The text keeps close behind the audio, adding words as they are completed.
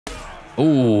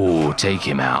Oh, take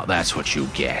him out. That's what you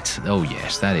get. Oh,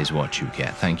 yes, that is what you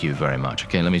get. Thank you very much.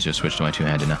 Okay, let me just switch to my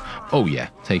two-handed now. Oh, yeah,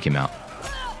 take him out.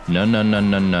 No, no, no,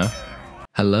 no, no.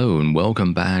 Hello and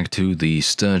welcome back to the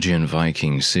Sturgian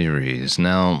Viking series.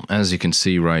 Now, as you can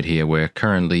see right here, we're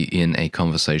currently in a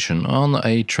conversation on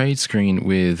a trade screen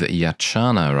with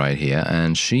Yachana right here,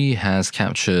 and she has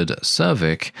captured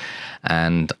Servik,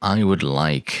 and I would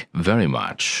like very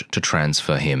much to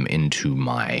transfer him into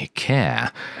my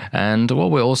care. And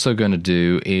what we're also going to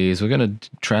do is we're going to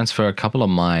transfer a couple of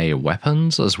my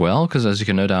weapons as well, because as you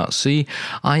can no doubt see,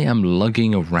 I am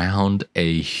lugging around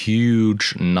a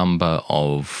huge number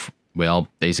of, well,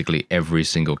 basically every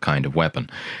single kind of weapon.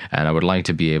 And I would like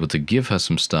to be able to give her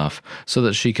some stuff so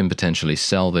that she can potentially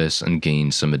sell this and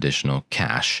gain some additional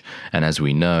cash. And as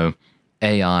we know,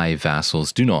 AI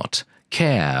vassals do not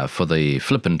care for the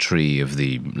flippantry of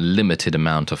the limited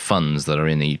amount of funds that are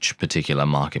in each particular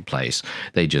marketplace.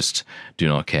 They just do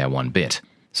not care one bit.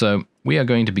 So we are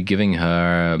going to be giving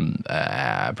her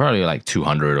probably like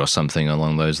 200 or something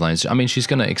along those lines. I mean, she's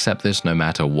going to accept this no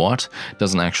matter what.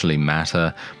 Doesn't actually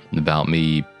matter about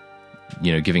me,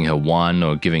 you know, giving her 1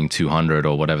 or giving 200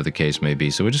 or whatever the case may be.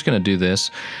 So we're just going to do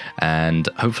this, and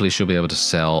hopefully she'll be able to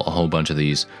sell a whole bunch of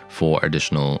these for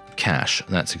additional cash.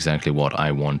 That's exactly what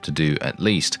I want to do, at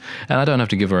least. And I don't have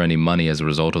to give her any money as a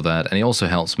result of that. And it also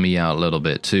helps me out a little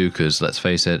bit too, because let's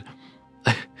face it,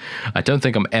 I don't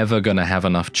think I'm ever going to have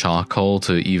enough charcoal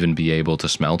to even be able to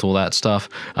smelt all that stuff.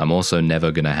 I'm also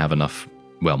never going to have enough,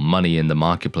 well, money in the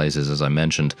marketplaces, as I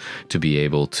mentioned, to be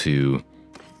able to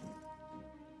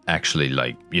actually,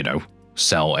 like, you know,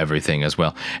 sell everything as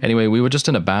well. Anyway, we were just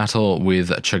in a battle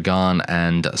with Chagan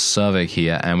and Servik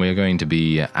here, and we're going to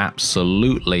be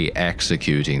absolutely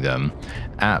executing them.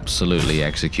 Absolutely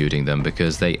executing them,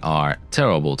 because they are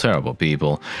terrible, terrible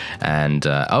people. And,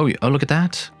 oh, look at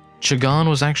that. Chagan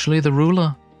was actually the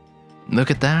ruler. Look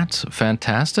at that.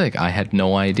 Fantastic. I had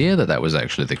no idea that that was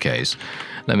actually the case.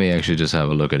 Let me actually just have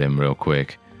a look at him real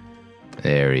quick.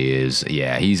 There he is.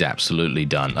 Yeah, he's absolutely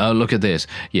done. Oh, look at this.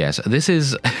 Yes, this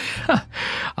is...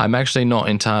 I'm actually not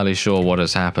entirely sure what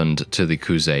has happened to the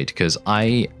Crusade, because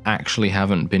I actually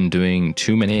haven't been doing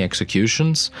too many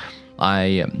executions.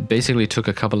 I basically took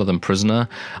a couple of them prisoner.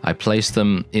 I placed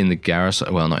them in the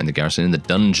garrison, well, not in the garrison, in the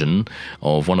dungeon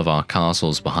of one of our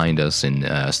castles behind us in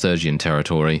Sturgian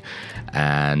territory,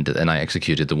 and then I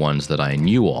executed the ones that I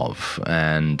knew of.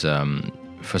 And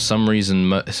for some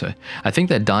reason, I think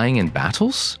they're dying in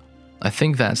battles. I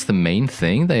think that's the main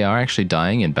thing. They are actually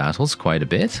dying in battles quite a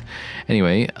bit.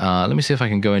 Anyway, let me see if I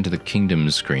can go into the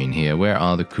kingdom screen here. Where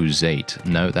are the Crusade?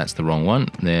 No, that's the wrong one.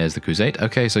 There's the Crusade.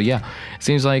 Okay, so yeah, it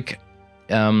seems like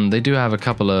they do have a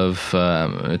couple of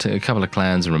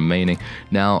clans remaining.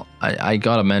 Now, I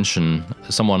gotta mention,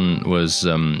 someone was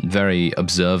very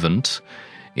observant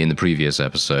in the previous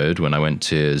episode when I went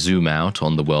to zoom out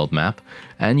on the world map,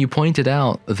 and you pointed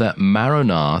out that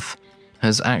Maronath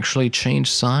has actually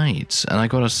changed sides, and I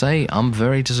gotta say, I'm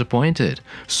very disappointed,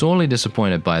 sorely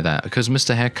disappointed by that, because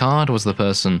Mr. Hekard was the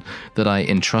person that I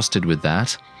entrusted with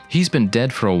that. He's been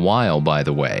dead for a while, by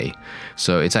the way,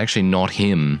 so it's actually not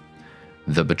him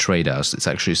that betrayed us, it's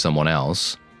actually someone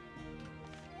else.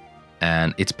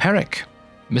 And it's Peric,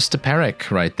 Mr.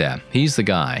 Peric right there. He's the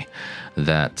guy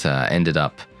that ended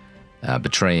up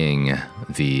betraying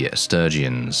the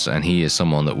Sturgians, and he is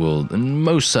someone that will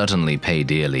most certainly pay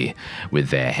dearly with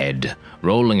their head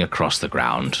rolling across the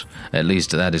ground. At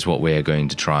least that is what we're going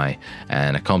to try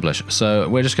and accomplish. So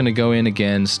we're just going to go in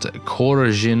against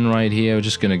Korajin right here. We're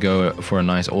just going to go for a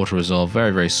nice auto-resolve.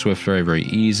 Very, very swift, very, very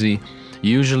easy.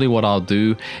 Usually what I'll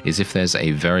do is if there's a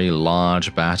very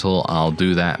large battle, I'll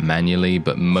do that manually,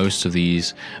 but most of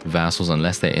these vassals,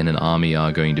 unless they're in an army,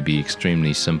 are going to be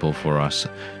extremely simple for us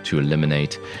to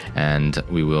eliminate, and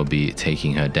we will be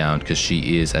taking her down because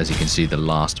she is, as you can see, the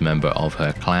last member of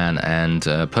her clan, and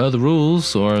per the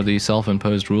rules, or the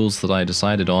self-imposed rules that I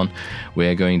decided on,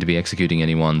 we're going to be executing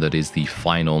anyone that is the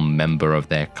final member of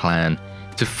their clan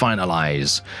to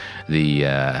finalize the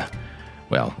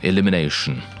well,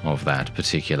 elimination of that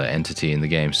particular entity in the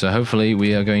game. So hopefully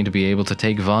we are going to be able to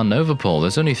take Varnovopol.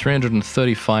 There's only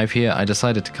 335 here. I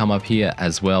decided to come up here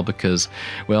as well because,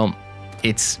 well,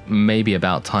 it's maybe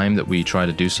about time that we try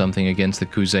to do something against the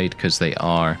Crusade, because they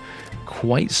are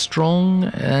quite strong,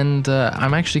 and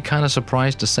I'm actually kind of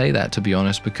surprised to say that, to be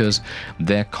honest, because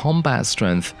their combat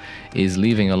strength is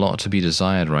leaving a lot to be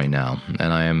desired right now,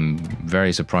 and I am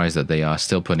very surprised that they are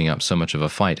still putting up so much of a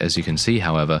fight. As you can see,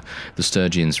 however, the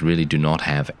Sturgians really do not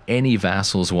have any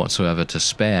vassals whatsoever to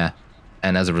spare,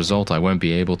 and as a result I won't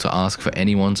be able to ask for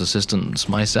anyone's assistance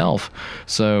myself.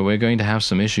 So we're going to have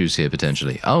some issues here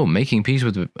potentially. Oh, making peace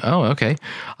with... Oh, okay.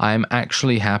 I'm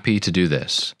actually happy to do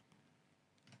this.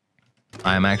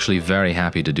 I am actually very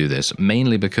happy to do this,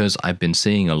 mainly because I've been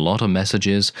seeing a lot of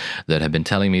messages that have been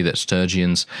telling me that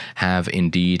Sturgians have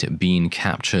indeed been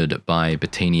captured by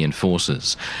Batanian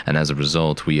forces, and as a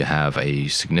result we have a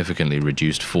significantly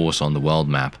reduced force on the world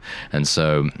map, and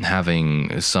so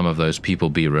having some of those people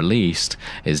be released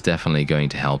is definitely going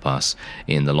to help us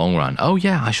in the long run. Oh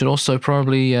yeah, I should also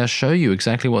probably show you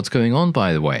exactly what's going on,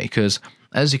 by the way, because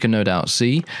as you can no doubt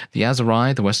see, the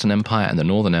Azerai, the Western Empire, and the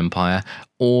Northern Empire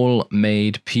all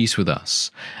made peace with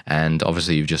us. And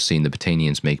obviously you've just seen the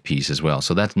Batanians make peace as well.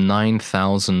 So that's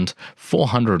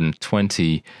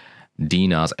 9,420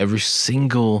 dinars every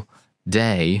single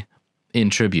day in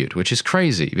tribute, which is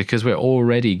crazy because we're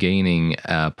already gaining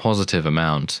a positive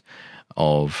amount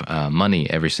of money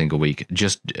every single week,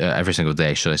 just every single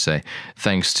day, should I say,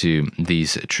 thanks to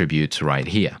these tributes right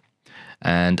here.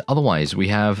 And otherwise, we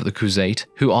have the Khuzait,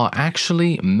 who are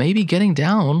actually maybe getting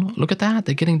down. Look at that.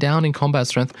 They're getting down in combat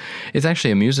strength. It's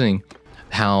actually amusing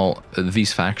how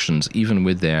these factions, even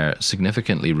with their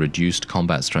significantly reduced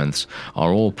combat strengths,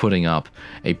 are all putting up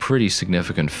a pretty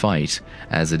significant fight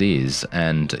as it is.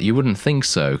 And you wouldn't think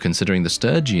so, considering the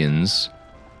Sturgians,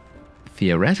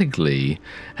 theoretically,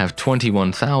 have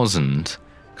 21,000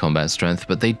 combat strength,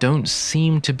 but they don't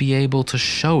seem to be able to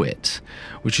show it,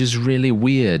 which is really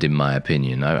weird in my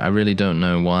opinion. I really don't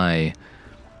know why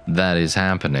that is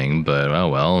happening, but oh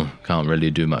well, can't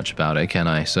really do much about it, can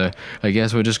I? So I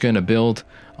guess we're just going to build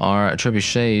our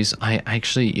trebuchets. I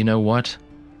actually, you know what?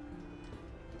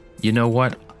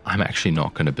 I'm actually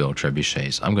not going to build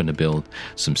trebuchets. I'm going to build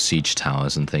some siege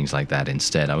towers and things like that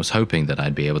instead. I was hoping that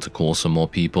I'd be able to call some more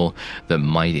people that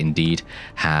might indeed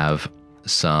have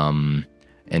some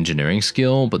engineering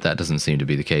skill, but that doesn't seem to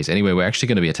be the case. Anyway, we're actually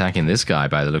going to be attacking this guy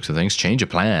by the looks of things. Change of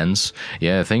plans.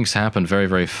 Yeah, things happen very,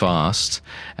 very fast,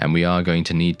 and we are going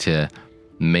to need to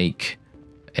make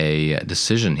a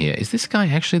decision here. Is this guy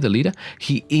actually the leader?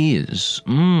 He is.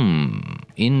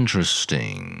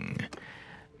 Interesting.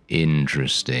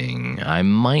 Interesting. I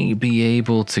might be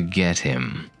able to get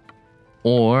him.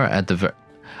 Or at the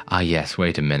yes,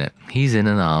 wait a minute. He's in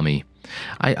an army.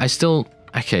 I still...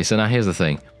 Okay, so now here's the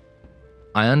thing.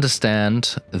 I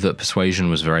understand that persuasion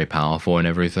was very powerful and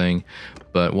everything,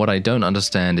 but what I don't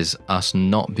understand is us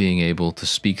not being able to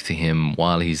speak to him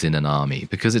while he's in an army,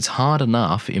 because it's hard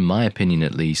enough, in my opinion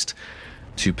at least,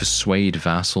 to persuade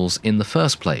vassals in the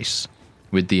first place,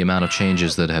 with the amount of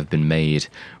changes that have been made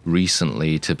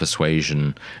recently to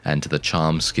persuasion and to the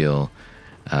charm skill.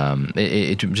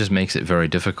 It just makes it very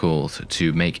difficult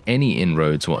to make any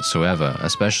inroads whatsoever,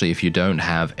 especially if you don't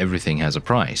have everything has a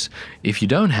price. If you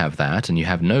don't have that and you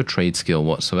have no trade skill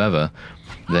whatsoever,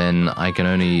 then I can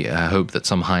only hope that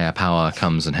some higher power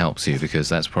comes and helps you, because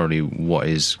that's probably what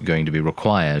is going to be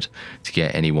required to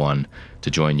get anyone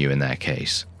to join you in that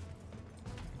case.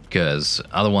 Because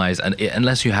otherwise,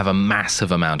 unless you have a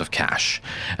massive amount of cash,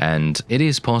 and it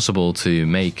is possible to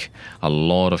make a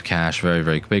lot of cash very,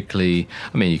 very quickly.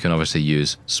 I mean, you can obviously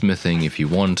use smithing if you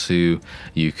want to.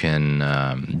 You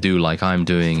can do like I'm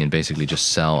doing and basically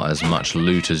just sell as much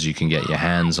loot as you can get your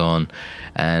hands on.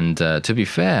 And to be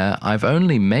fair, I've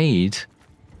only made...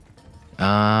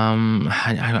 I'm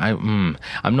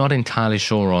not entirely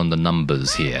sure on the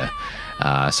numbers here.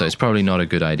 So it's probably not a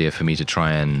good idea for me to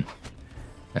try and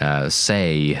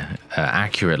say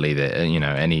accurately that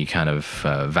any kind of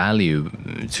value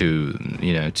to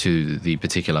to the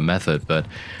particular method, but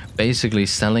basically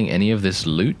selling any of this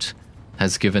loot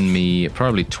has given me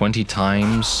probably 20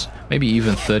 times, maybe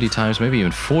even 30 times, maybe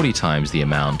even 40 times the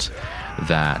amount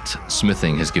that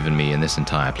smithing has given me in this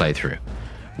entire playthrough,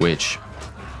 which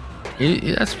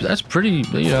that's pretty,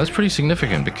 that's pretty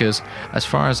significant, because as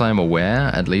far as I'm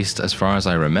aware, at least as far as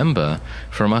I remember,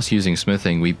 from us using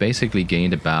smithing, we basically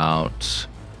gained about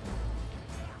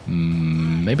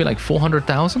maybe like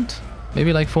 400,000,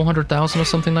 maybe like 400,000 or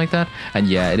something like that. And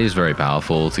yeah, it is very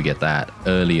powerful to get that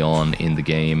early on in the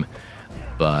game,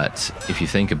 but if you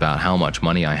think about how much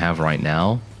money I have right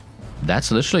now,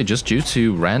 that's literally just due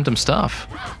to random stuff.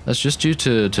 That's just due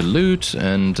to loot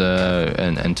and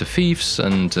to fiefs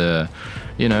and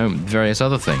various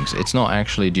other things. It's not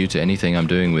actually due to anything I'm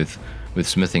doing with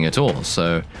smithing at all.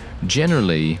 So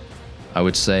generally, I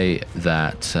would say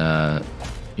that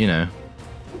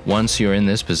once you're in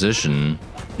this position,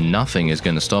 nothing is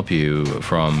going to stop you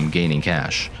from gaining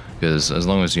cash, because as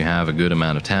long as you have a good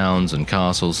amount of towns and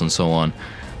castles and so on,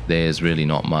 there's really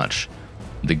not much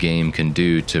the game can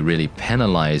do to really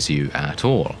penalize you at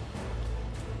all.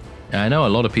 I know a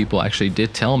lot of people actually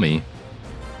did tell me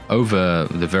over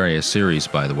the various series,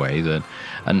 by the way, that,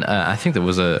 and I think there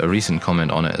was a recent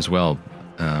comment on it as well,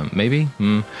 maybe?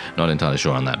 Not entirely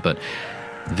sure on that, but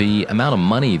the amount of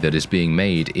money that is being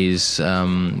made is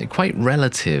quite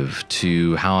relative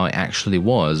to how it actually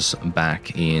was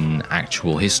back in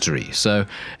actual history. So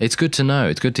it's good to know.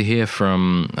 It's good to hear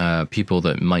from people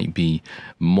that might be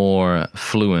more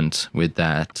fluent with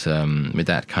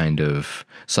that kind of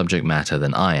subject matter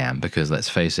than I am, because let's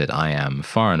face it, I am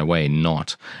far and away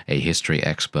not a history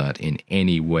expert in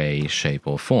any way, shape,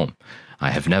 or form.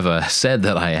 I have never said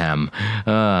that I am,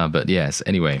 but yes,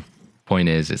 anyway. Point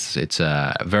is, it's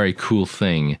a very cool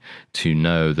thing to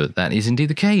know that that is indeed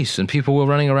the case, and people were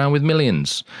running around with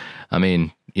millions. I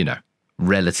mean, you know,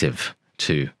 relative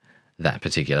to that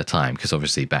particular time, because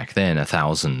obviously back then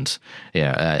 1,000.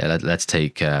 Yeah, let's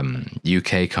take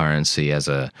UK currency as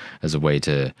a way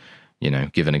to, you know,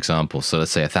 give an example. So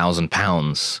let's say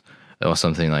 £1,000 or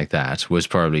something like that was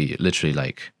probably literally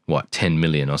like what, 10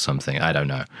 million or something. I don't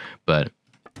know, but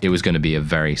it was going to be a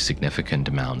very significant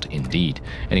amount indeed.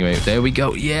 Anyway, there we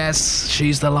go. Yes,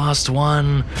 she's the last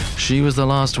one. She was the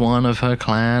last one of her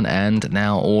clan, and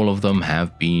now all of them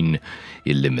have been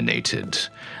eliminated.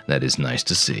 That is nice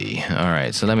to see. All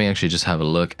right, so let me actually just have a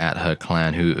look at her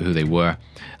clan, who they were.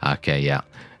 Okay, yeah.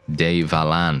 De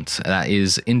Valant. That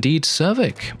is indeed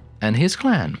Cervic and his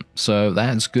clan. So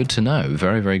that's good to know.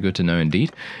 Very, very good to know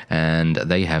indeed. And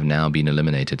they have now been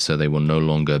eliminated, so they will no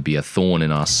longer be a thorn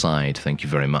in our side. Thank you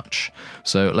very much.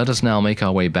 So let us now make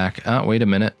our way back. Wait a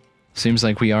minute. Seems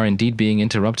like we are indeed being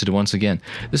interrupted once again.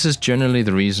 This is generally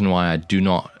the reason why I do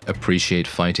not appreciate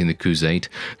fighting the Khuzait.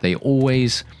 They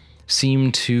always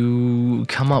seem to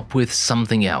come up with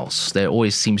something else. There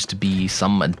always seems to be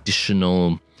some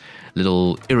additional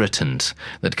little irritant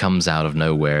that comes out of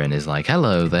nowhere and is like,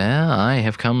 hello there, I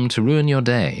have come to ruin your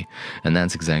day. And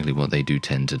that's exactly what they do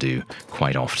tend to do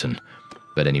quite often.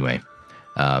 But anyway,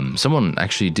 someone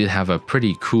actually did have a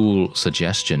pretty cool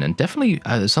suggestion, and definitely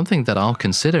something that I'll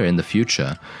consider in the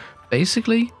future.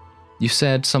 Basically, you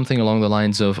said something along the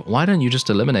lines of, why don't you just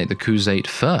eliminate the Khuzait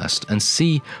first and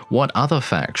see what other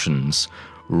factions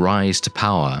rise to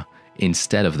power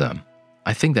instead of them?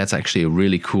 I think that's actually a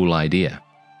really cool idea.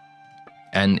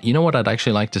 And you know what I'd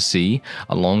actually like to see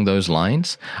along those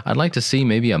lines? I'd like to see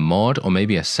maybe a mod or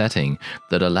maybe a setting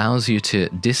that allows you to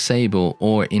disable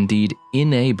or indeed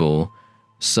enable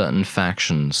certain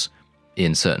factions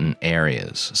in certain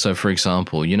areas. So for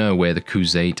example, you know where the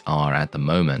Khuzait are at the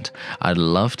moment. I'd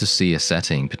love to see a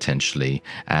setting potentially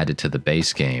added to the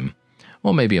base game,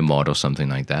 or maybe a mod or something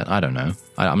like that. I don't know.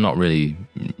 I'm not really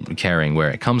caring where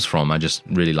it comes from. I just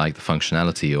really like the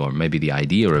functionality or maybe the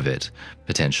idea of it,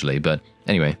 potentially. But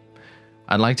anyway,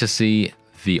 I'd like to see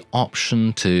the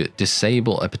option to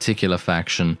disable a particular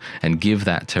faction and give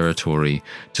that territory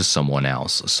to someone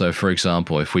else. So for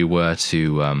example, if we were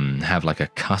to have like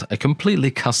a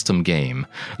completely custom game,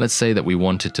 let's say that we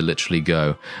wanted to literally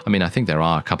go, I mean, I think there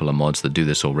are a couple of mods that do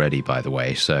this already, by the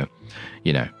way. So,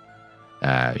 you know,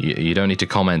 you don't need to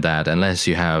comment that unless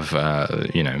you have,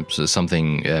 you know,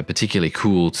 something particularly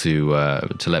cool to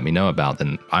let me know about.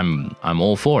 Then I'm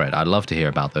all for it. I'd love to hear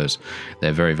about those.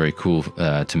 They're very, very cool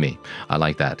to me. I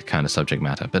like that kind of subject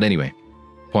matter. But anyway,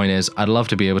 point is, I'd love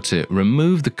to be able to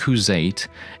remove the Khuzait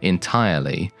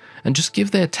entirely and just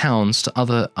give their towns to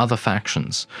other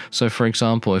factions. So for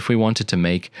example, if we wanted to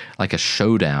make like a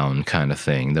showdown kind of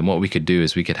thing, then what we could do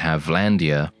is we could have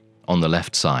Vlandia on the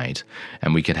left side,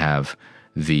 and we could have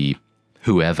the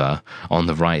whoever on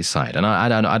the right side. And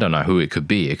I don't know who it could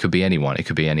be. It could be anyone. It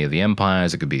could be any of the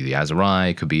empires. It could be the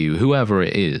Azerai. It could be whoever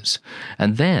it is.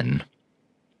 And then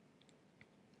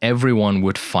everyone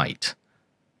would fight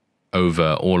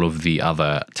over all of the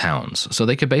other towns. So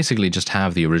they could basically just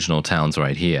have the original towns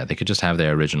right here. They could just have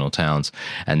their original towns,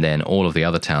 and then all of the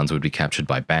other towns would be captured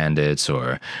by bandits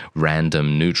or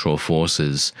random neutral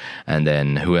forces, and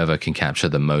then whoever can capture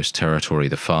the most territory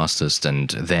the fastest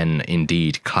and then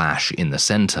indeed clash in the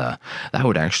center. That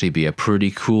would actually be a pretty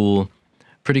cool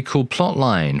plot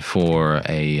line for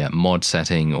a mod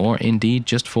setting, or indeed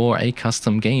just for a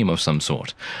custom game of some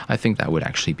sort. I think that would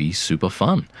actually be super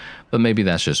fun. But maybe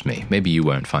that's just me. Maybe you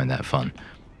won't find that fun.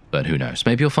 But who knows?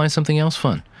 Maybe you'll find something else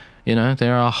fun. You know,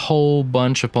 there are a whole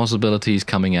bunch of possibilities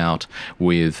coming out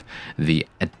with the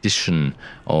addition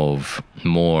of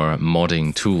more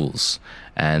modding tools.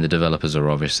 And the developers are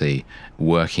obviously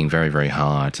working very, very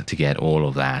hard to get all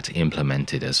of that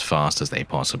implemented as fast as they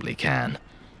possibly can.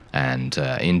 And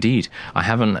indeed, I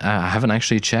haven't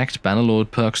actually checked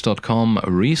bannerlordperks.com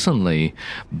recently,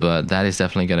 but that is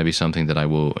definitely going to be something that I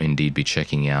will indeed be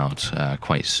checking out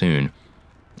quite soon.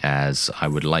 as I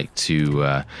would like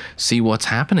to see what's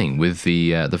happening with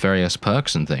the various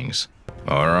perks and things.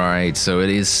 Alright, so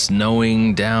it is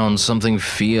snowing down something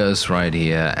fierce right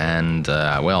here, and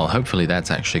well, hopefully that's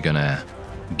actually gonna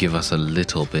give us a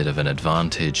little bit of an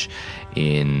advantage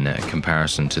in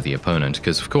comparison to the opponent,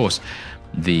 because of course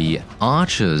the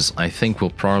archers I think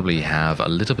will probably have a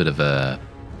little bit of a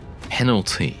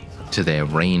penalty to their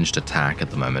ranged attack at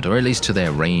the moment, or at least to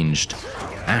their ranged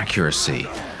accuracy.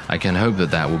 I can hope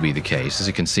that that will be the case. As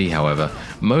you can see, however,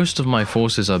 most of my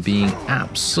forces are being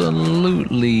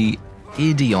absolutely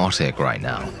idiotic right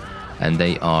now, and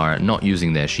they are not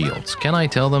using their shields. Can I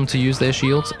tell them to use their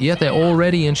shields? Yeah, they're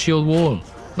already in shield wall.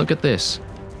 Look at this.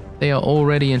 They are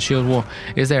already in shield wall.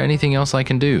 Is there anything else I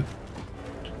can do?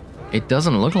 It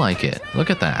doesn't look like it. Look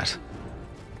at that.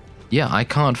 Yeah, I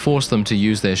can't force them to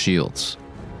use their shields.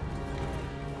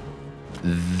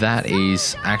 That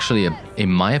is actually, in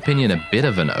my opinion, a bit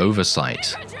of an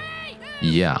oversight.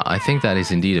 Yeah, I think that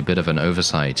is indeed a bit of an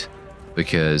oversight.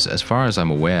 Because as far as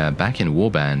I'm aware, back in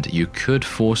Warband, you could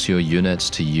force your units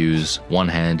to use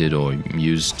one-handed or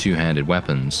use two-handed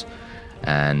weapons.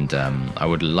 And I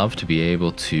would love to be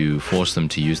able to force them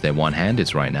to use their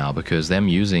one-handeds right now, because them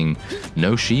using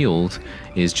no shield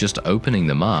is just opening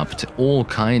them up to all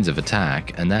kinds of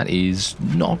attack, and that is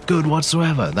not good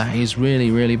whatsoever. That is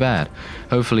really, really bad.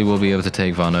 Hopefully we'll be able to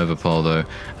take Van Overhaul, though.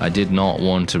 I did not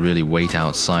want to really wait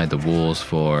outside the walls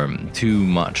for too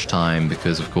much time,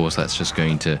 because of course that's just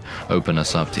going to open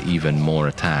us up to even more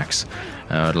attacks.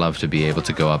 I'd love to be able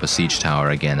to go up a siege tower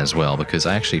again as well, because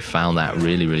I actually found that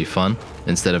really, really fun.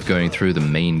 Instead of going through the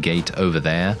main gate over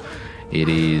there, it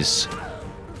is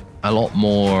a lot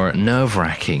more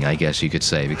nerve-wracking, I guess you could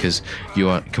say, because you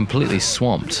are completely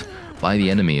swamped by the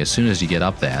enemy as soon as you get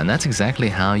up there, and that's exactly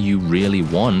how you really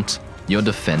want your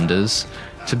defenders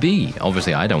to be.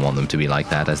 Obviously, I don't want them to be like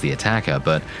that as the attacker,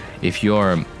 but if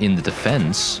you're in the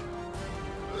defense,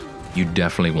 you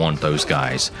definitely want those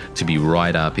guys to be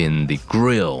right up in the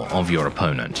grill of your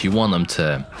opponent. You want them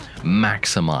to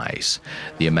maximize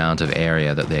the amount of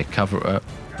area that they cover.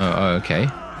 Okay.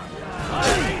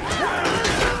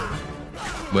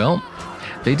 Well,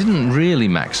 they didn't really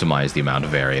maximize the amount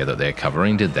of area that they're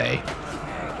covering, did they?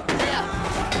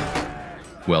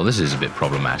 Well, this is a bit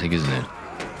problematic, isn't it?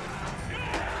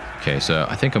 Okay, so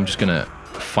I think I'm just gonna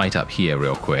fight up here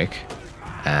real quick.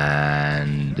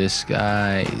 And this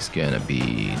guy is gonna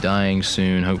be dying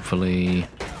soon, hopefully.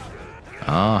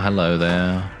 Oh, hello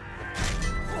there.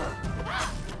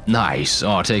 Nice.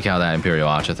 Oh, take out that Imperial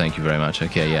Archer. Thank you very much.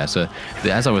 Okay, yeah. So,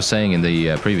 as I was saying in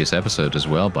the previous episode as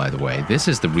well, by the way, this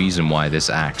is the reason why this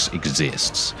axe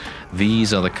exists.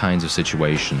 These are the kinds of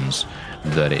situations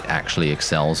that it actually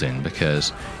excels in,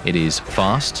 because it is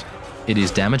fast, it is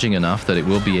damaging enough that it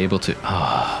will be able to...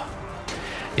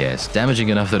 Yes, damaging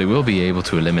enough that it will be able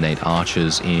to eliminate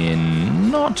archers in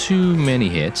not too many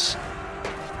hits.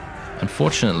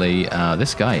 Unfortunately,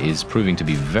 this guy is proving to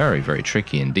be very, very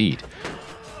tricky indeed.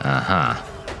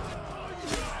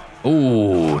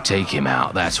 Oh, take him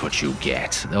out. That's what you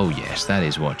get. Oh, yes, that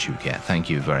is what you get. Thank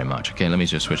you very much. Okay, let me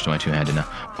just switch to my two-handed now.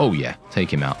 Oh, yeah,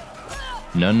 take him out.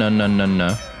 No, no, no, no,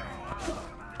 no.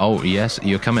 Oh, yes,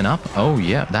 you're coming up? Oh,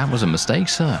 yeah, that was a mistake,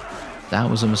 sir. That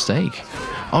was a mistake.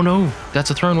 Oh no, that's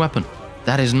a thrown weapon.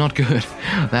 That is not good.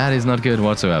 That is not good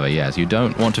whatsoever. Yes, you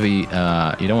don't want to be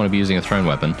using a thrown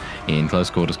weapon in close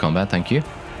quarters combat. Thank you.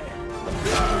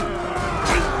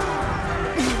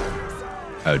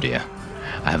 Oh dear,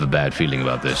 I have a bad feeling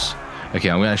about this. Okay,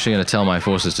 I'm actually going to tell my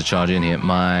forces to charge in here.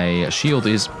 My shield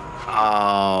is...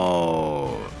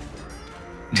 Oh.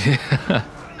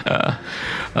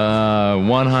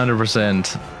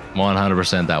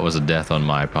 100% that was a death on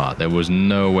my part. There was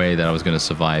no way that I was going to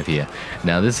survive here.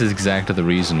 Now, this is exactly the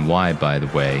reason why, by the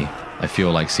way, I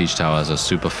feel like siege towers are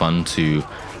super fun to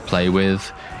play with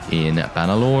in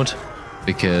Bannerlord,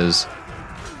 because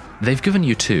they've given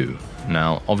you two.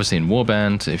 Now, obviously in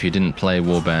Warband, if you didn't play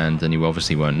Warband, then you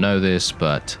obviously won't know this,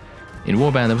 but in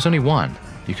Warband there was only one.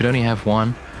 You could only have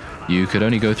one. You could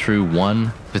only go through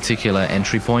one particular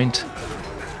entry point,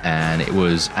 and it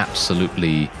was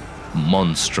absolutely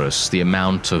monstrous. The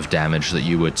amount of damage that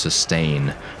you would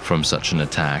sustain from such an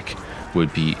attack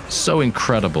would be so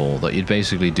incredible that you'd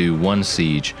basically do one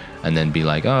siege and then be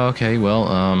like, oh, okay, well,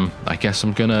 I guess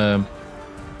I'm gonna,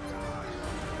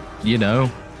 you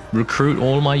know, recruit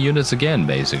all my units again,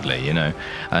 basically, you know.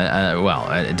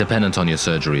 Well, dependent on your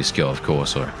surgery skill, of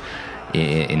course, or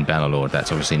in Bannerlord,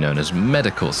 that's obviously known as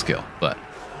medical skill, but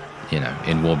you know,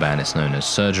 in Warband it's known as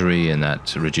surgery, and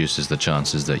that reduces the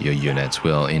chances that your units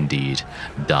will indeed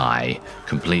die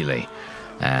completely.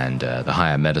 And the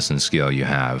higher medicine skill you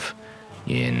have,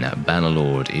 in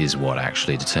Bannerlord is what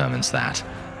actually determines that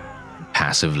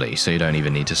passively. So you don't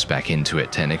even need to spec into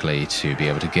it technically to be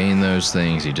able to gain those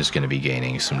things. You're just going to be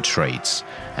gaining some traits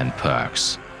and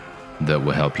perks that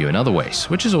will help you in other ways,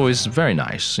 which is always very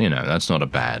nice. You know, that's not a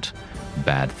bad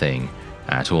thing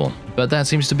at all. But that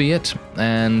seems to be it,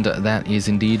 and that is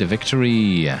indeed a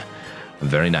victory.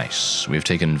 Very nice. We've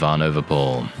taken Van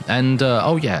Overhaul. And,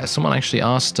 oh yeah, someone actually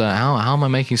asked, how am I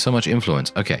making so much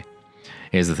influence? Okay,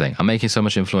 here's the thing. I'm making so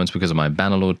much influence because of my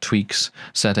Bannerlord tweaks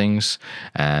settings,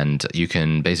 and you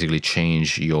can basically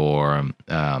change your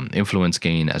influence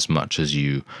gain as much as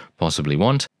you possibly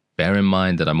want. Bear in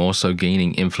mind that I'm also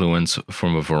gaining influence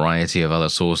from a variety of other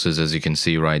sources. As you can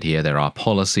see right here, there are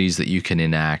policies that you can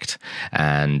enact,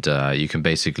 and you can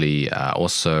basically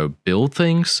also build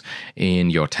things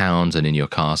in your towns and in your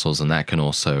castles, and that can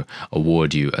also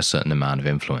award you a certain amount of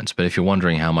influence. But if you're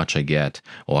wondering how much I get,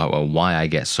 or why I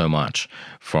get so much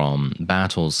from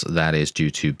battles, that is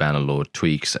due to Bannerlord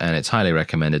tweaks, and it's highly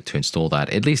recommended to install that,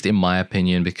 at least in my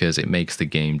opinion, because it makes the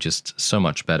game just so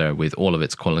much better with all of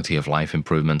its quality of life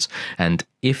improvements. And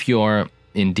if you're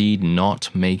indeed not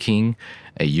making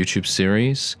a YouTube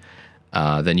series,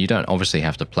 then you don't obviously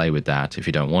have to play with that if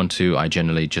you don't want to. I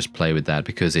generally just play with that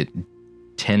because it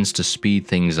tends to speed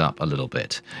things up a little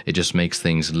bit. It just makes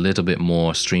things a little bit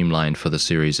more streamlined for the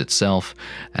series itself.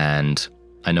 And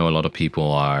I know a lot of people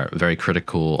are very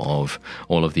critical of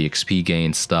all of the XP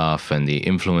gain stuff and the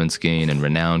influence gain and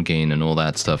renown gain and all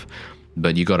that stuff.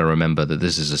 But you got to remember that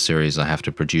this is a series I have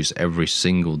to produce every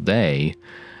single day,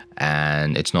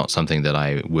 and it's not something that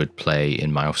I would play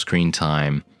in my off-screen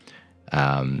time,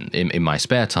 in my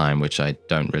spare time, which I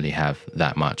don't really have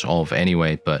that much of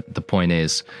anyway. But the point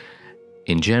is,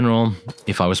 in general,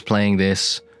 if I was playing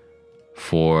this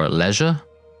for leisure,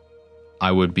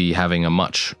 I would be having a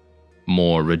much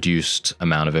more reduced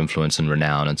amount of influence and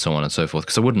renown and so on and so forth,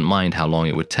 because I wouldn't mind how long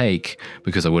it would take,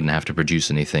 because I wouldn't have to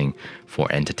produce anything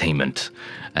for entertainment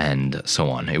and so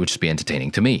on. It would just be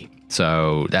entertaining to me.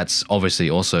 So that's obviously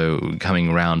also coming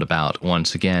around about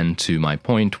once again to my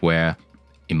point where,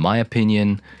 in my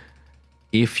opinion,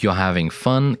 if you're having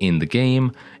fun in the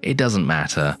game, it doesn't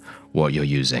matter what you're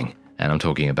using. And I'm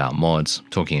talking about mods,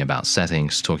 talking about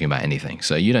settings, talking about anything.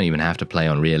 So you don't even have to play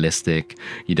on realistic.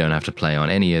 You don't have to play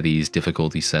on any of these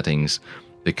difficulty settings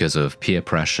because of peer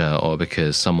pressure or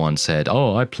because someone said,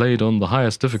 oh, I played on the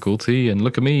highest difficulty and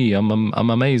look at me, I'm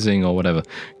amazing or whatever.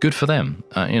 Good for them.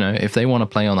 You know, if they want to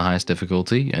play on the highest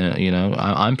difficulty, you know,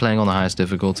 I'm playing on the highest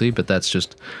difficulty, but that's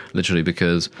just literally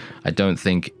because I don't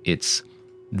think it's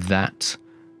that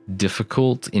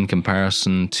difficult in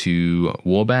comparison to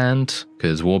Warband,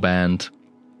 because Warband,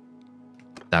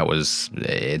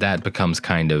 that becomes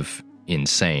kind of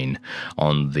insane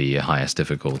on the highest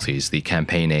difficulties. The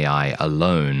campaign AI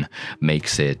alone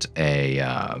makes it a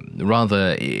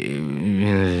rather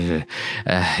it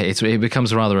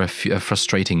becomes rather a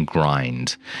frustrating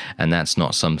grind, and that's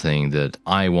not something that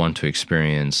I want to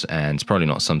experience, and it's probably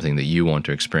not something that you want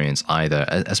to experience either,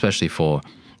 especially for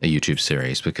a YouTube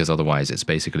series, because otherwise it's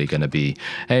basically going to be,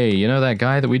 hey, you know that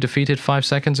guy that we defeated 5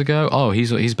 seconds ago? Oh,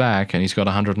 he's back, and he's got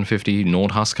 150 Nord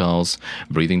Huskars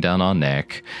breathing down our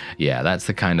neck. Yeah, that's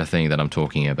the kind of thing that I'm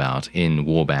talking about in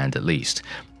Warband, at least.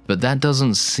 But that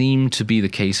doesn't seem to be the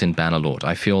case in Bannerlord.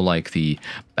 I feel like the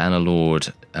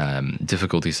Bannerlord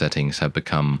difficulty settings have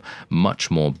become much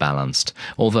more balanced.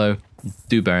 Although,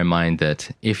 do bear in mind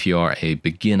that if you're a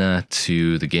beginner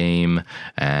to the game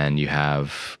and you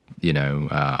have, you know,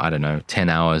 I don't know, 10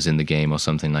 hours in the game or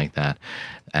something like that,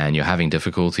 and you're having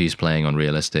difficulties playing on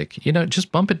realistic, you know,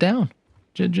 just bump it down.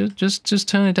 Just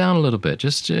turn it down a little bit.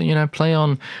 Just, you know, play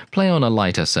on a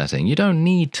lighter setting. You don't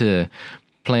need to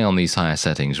play on these higher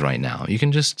settings right now. You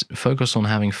can just focus on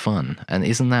having fun. And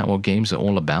isn't that what games are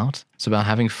all about? It's about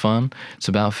having fun. It's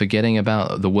about forgetting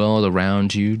about the world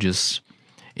around you, just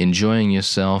enjoying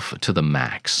yourself to the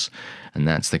max. And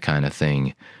that's the kind of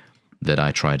thing that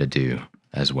I try to do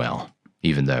as well,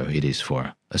 even though it is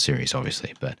for a series,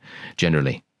 obviously. But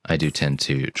generally, I do tend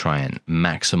to try and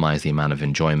maximize the amount of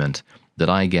enjoyment that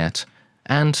I get,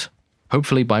 and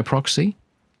hopefully by proxy,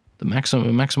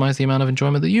 maximize the amount of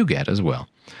enjoyment that you get as well.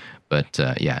 But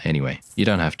yeah, anyway, you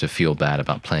don't have to feel bad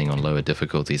about playing on lower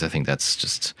difficulties. I think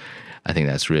that's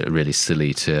really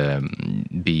silly to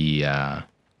be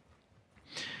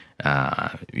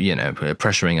you know,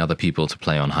 pressuring other people to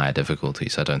play on higher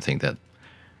difficulties. I don't think that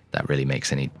really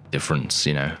makes any difference,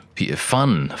 you know.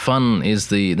 Fun is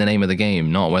the name of the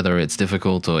game, not whether it's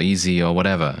difficult or easy or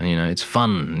whatever. You know, it's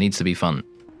fun. It needs to be fun.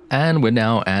 And we're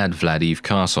now at Vladiv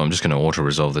Castle. I'm just going to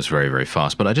auto-resolve this very, very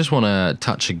fast, but I just want to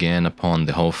touch again upon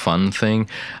the whole fun thing.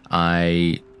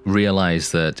 I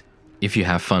realize that if you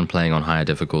have fun playing on higher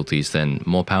difficulties, then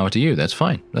more power to you. That's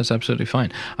fine. That's absolutely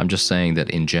fine. I'm just saying that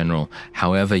in general,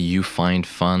 however you find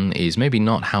fun is maybe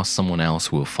not how someone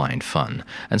else will find fun.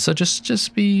 And so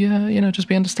just be, you know, just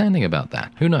be understanding about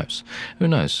that. Who knows? Who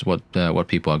knows what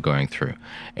people are going through?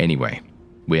 Anyway,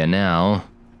 we are now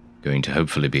going to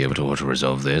hopefully be able to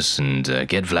auto-resolve this and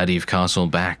get Vladiv Castle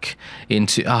back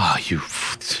into... Ah, you...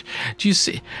 Do you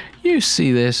see... You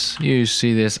see this? You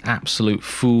see this absolute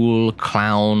fool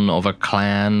clown of a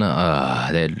clan?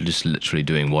 They're just literally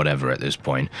doing whatever at this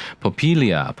point.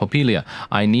 Popelia,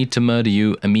 I need to murder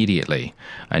you immediately.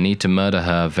 I need to murder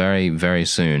her very, very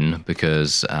soon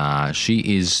because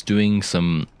she is doing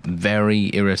some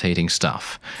very irritating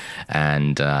stuff.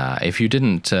 And if you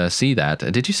didn't see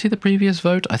that, did you see the previous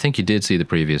vote? I think you did see the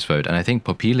previous vote, and I think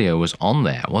Popelia was on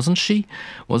there, wasn't she?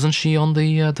 Wasn't she on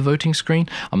the voting screen?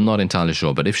 I'm not entirely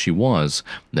sure, but if she was,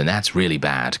 then that's really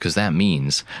bad, because that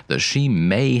means that she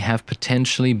may have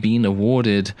potentially been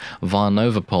awarded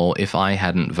Varnovopol if I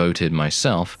hadn't voted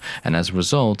myself, and as a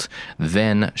result,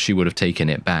 then she would have taken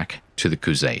it back to the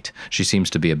Khuzait. She seems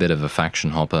to be a bit of a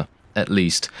faction hopper. At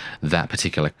least that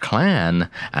particular clan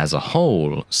as a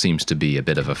whole seems to be a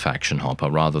bit of a faction hopper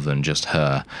rather than just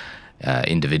her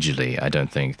individually. I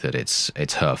don't think that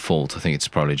it's her fault. I think it's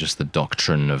probably just the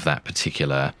doctrine of that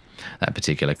particular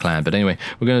clan. But anyway,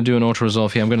 we're going to do an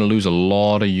auto-resolve here. I'm going to lose a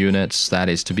lot of units. That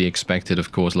is to be expected,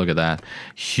 of course. Look at that.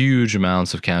 Huge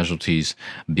amounts of casualties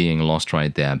being lost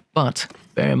right there. But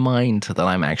bear in mind that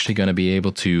I'm actually going to be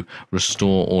able to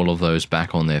restore all of those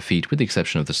back on their feet, with the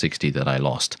exception of the 60 that I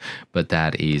lost. But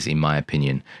that is, in my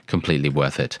opinion, completely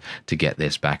worth it to get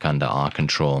this back under our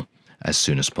control as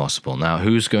soon as possible. Now,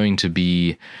 who's going to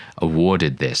be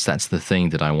awarded this? That's the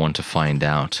thing that I want to find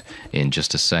out in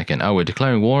just a second. Oh, we're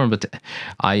declaring war, but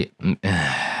I'm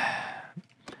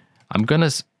gonna...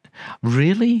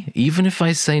 Really? Even if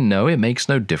I say no, it makes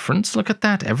no difference? Look at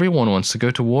that. Everyone wants to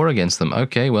go to war against them.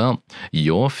 Okay, well,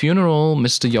 your funeral,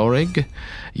 Mr. Yorig.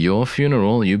 Your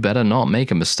funeral. You better not make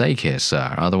a mistake here,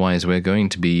 sir. Otherwise, we're going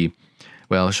to be...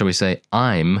 Well, shall we say,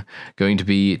 I'm going to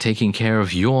be taking care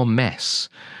of your mess.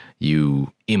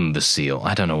 You imbecile.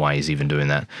 I don't know why he's even doing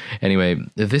that. Anyway,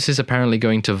 this is apparently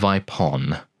going to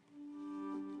Vipon.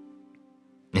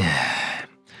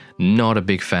 Not a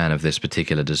big fan of this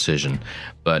particular decision,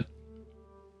 but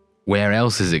where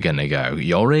else is it going to go?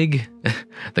 Yorig?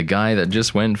 The guy that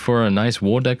just went for a nice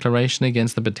war declaration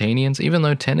against the Batanians, even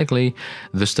though technically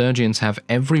the Sturgians have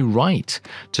every right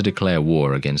to declare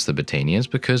war against the Batanians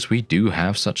because we do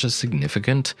have such a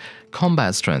significant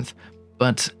combat strength.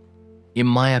 But in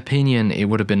my opinion, it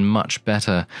would have been much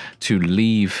better to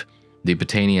leave the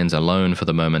Batanians alone for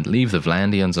the moment, leave the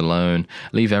Vlandians alone,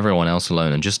 leave everyone else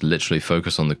alone, and just literally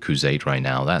focus on the Khuzait right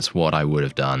now. That's what I would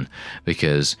have done,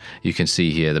 because you can see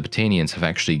here the Batanians have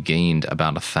actually gained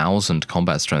about 1,000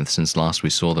 combat strength since last we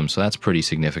saw them, so that's pretty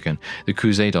significant. The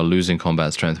Khuzait are losing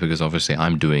combat strength because obviously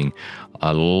I'm doing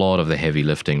a lot of the heavy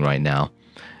lifting right now.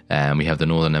 And we have the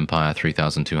Northern Empire,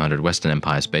 3,200. Western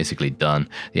Empire is basically done.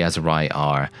 The Azerai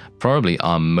are probably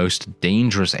our most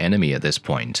dangerous enemy at this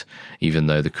point, even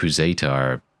though the Khuzait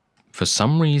are, for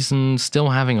some reason, still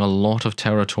having a lot of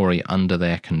territory under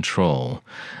their control.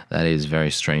 That is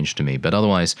very strange to me. But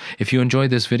otherwise, if you enjoyed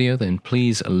this video, then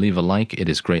please leave a like. It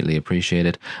is greatly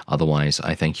appreciated. Otherwise,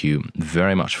 I thank you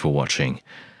very much for watching,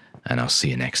 and I'll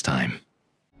see you next time.